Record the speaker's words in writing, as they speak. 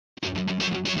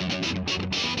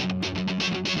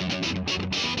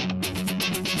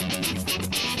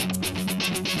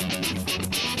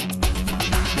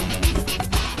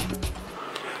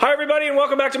everybody, and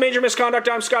welcome back to Major Misconduct.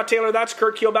 I'm Scott Taylor. That's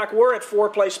Kurt Keelback. We're at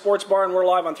 4Play Sports Bar, and we're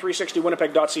live on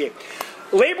 360winnipeg.ca.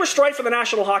 Labor strife for the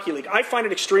National Hockey League. I find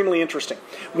it extremely interesting.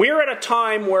 We're at a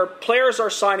time where players are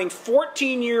signing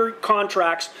 14-year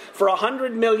contracts for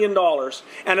 $100 million,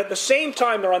 and at the same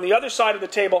time, they're on the other side of the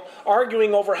table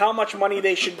arguing over how much money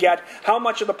they should get, how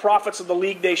much of the profits of the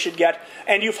league they should get,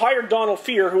 and you've hired Donald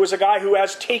Fear, who is a guy who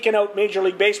has taken out Major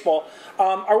League Baseball.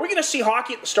 Are we going to see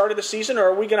hockey at the start of the season, or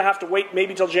are we going to have to wait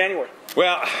maybe till January?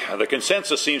 Well, the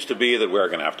consensus seems to be that we're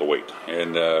going to have to wait.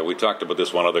 And we talked about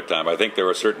this one other time. I think there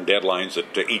are certain deadlines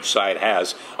that each side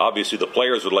has. Obviously, the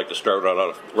players would like to start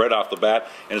right off the bat.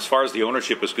 And as far as the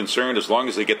ownership is concerned, as long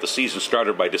as they get the season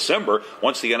started by December,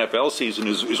 once the NFL season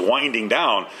is winding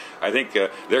down, I think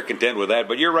they're content with that.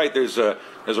 But you're right, there's a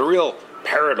real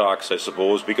paradox, I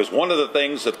suppose, because one of the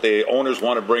things that the owners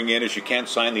want to bring in is you can't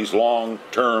sign these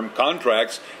long-term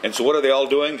contracts, and so what are they all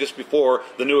doing just before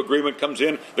the new agreement comes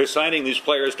in? They're signing these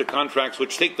players to contracts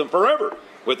which take them forever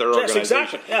with their organization.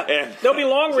 Exactly. Yeah. And they'll be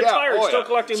long retired, still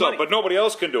collecting money. But nobody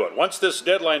else can do it. Once this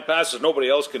deadline passes, nobody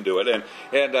else can do it, and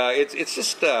it's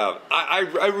just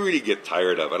I really get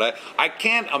tired of it. I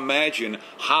can't imagine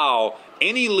how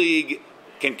any league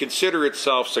can consider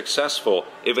itself successful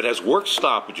if it has work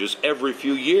stoppages every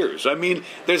few years. I mean,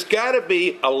 there's got to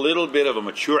be a little bit of a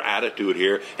mature attitude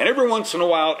here, and every once in a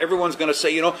while, everyone's going to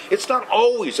say, you know, it's not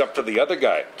always up to the other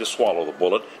guy to swallow the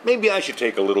bullet. Maybe I should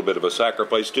take a little bit of a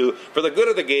sacrifice too for the good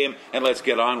of the game, and let's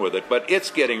get on with it. But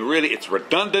it's getting it's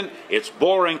redundant, it's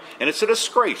boring, and it's a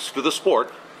disgrace to the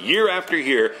sport year after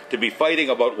year to be fighting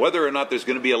about whether or not there's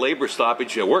going to be a labor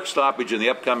stoppage, a work stoppage at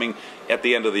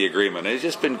the end of the agreement. It's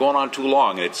just been going on too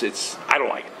long. I don't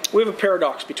like it. We have a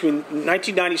paradox between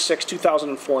 1996,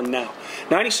 2004, and now.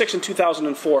 96 and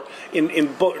 2004,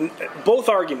 in both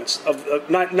arguments, of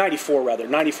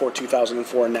 94,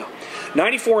 2004, and now.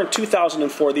 94 and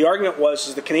 2004, the argument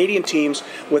was the Canadian teams,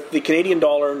 with the Canadian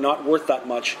dollar not worth that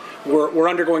much, were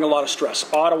undergoing a lot of stress.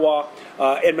 Ottawa,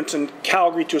 Edmonton,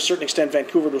 Calgary to a certain extent,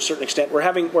 Vancouver to a certain extent. We're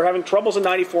having troubles in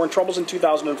 94 and troubles in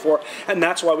 2004, and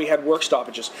that's why we had work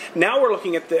stoppages. Now we're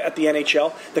looking at the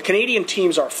NHL. The Canadian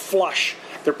teams are flush.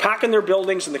 They're packing their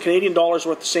buildings, and the Canadian dollar is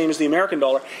worth the same as the American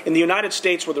dollar. In the United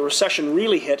States, where the recession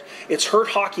really hit, it's hurt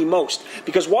hockey most.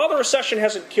 Because while the recession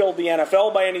hasn't killed the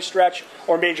NFL by any stretch,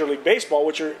 or Major League Baseball,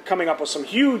 which are coming up with some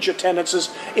huge attendances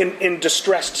in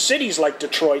distressed cities like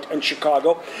Detroit and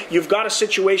Chicago, you've got a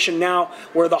situation now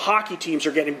where the hockey teams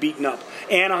are getting beaten up.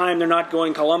 Anaheim, they're not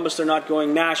going. Columbus, they're not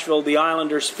going. Nashville, the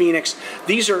Islanders, Phoenix.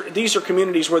 These are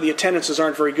communities where the attendances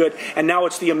aren't very good. And now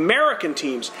it's the American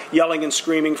teams yelling and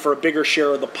screaming for a bigger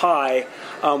share of the pie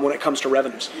when it comes to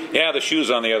revenues. Yeah, the shoe's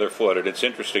on the other foot. And it's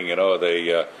interesting, you know,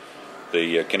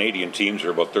 the Canadian teams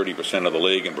are about 30% of the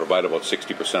league and provide about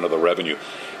 60% of the revenue.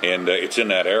 And it's in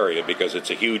that area because it's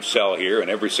a huge sell here,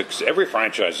 and every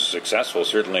franchise is successful,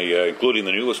 certainly including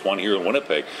the newest one here in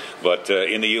Winnipeg. But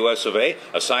in the US of A,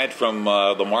 aside from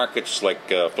the markets like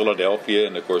Philadelphia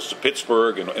and, of course,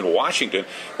 Pittsburgh and Washington,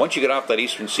 once you get off that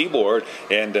eastern seaboard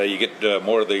and you get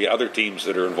more of the other teams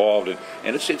that are involved,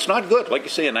 and it's not good. Like you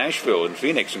say, in Nashville and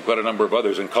Phoenix and quite a number of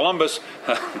others. In Columbus,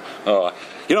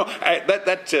 you know,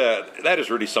 that is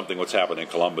really something what's happening in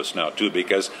Columbus now, too,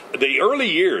 because the early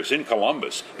years in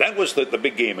Columbus, that was the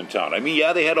big game in town. I mean,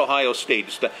 yeah, they had Ohio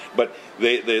State, but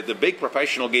the big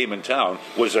professional game in town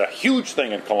was a huge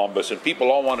thing in Columbus, and people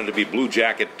all wanted to be Blue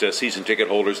Jacket season ticket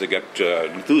holders. They got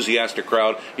an enthusiastic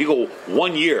crowd. You go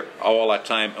 1 year all that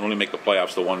time and only make the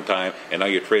playoffs the one time, and now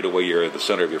you trade away the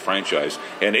center of your franchise,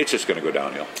 and it's just going to go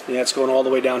downhill. Yeah, it's going all the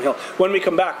way downhill. When we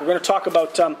come back, we're going to talk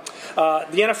about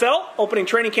the NFL opening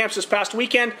training camps this past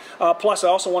weekend. Plus, I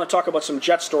also want to talk about some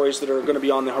Jet stories that are going to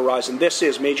be on the horizon. This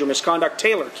is Major Misconduct.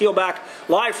 Taylor Keelback,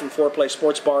 live from 4Play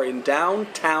Sports Bar in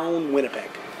downtown Winnipeg.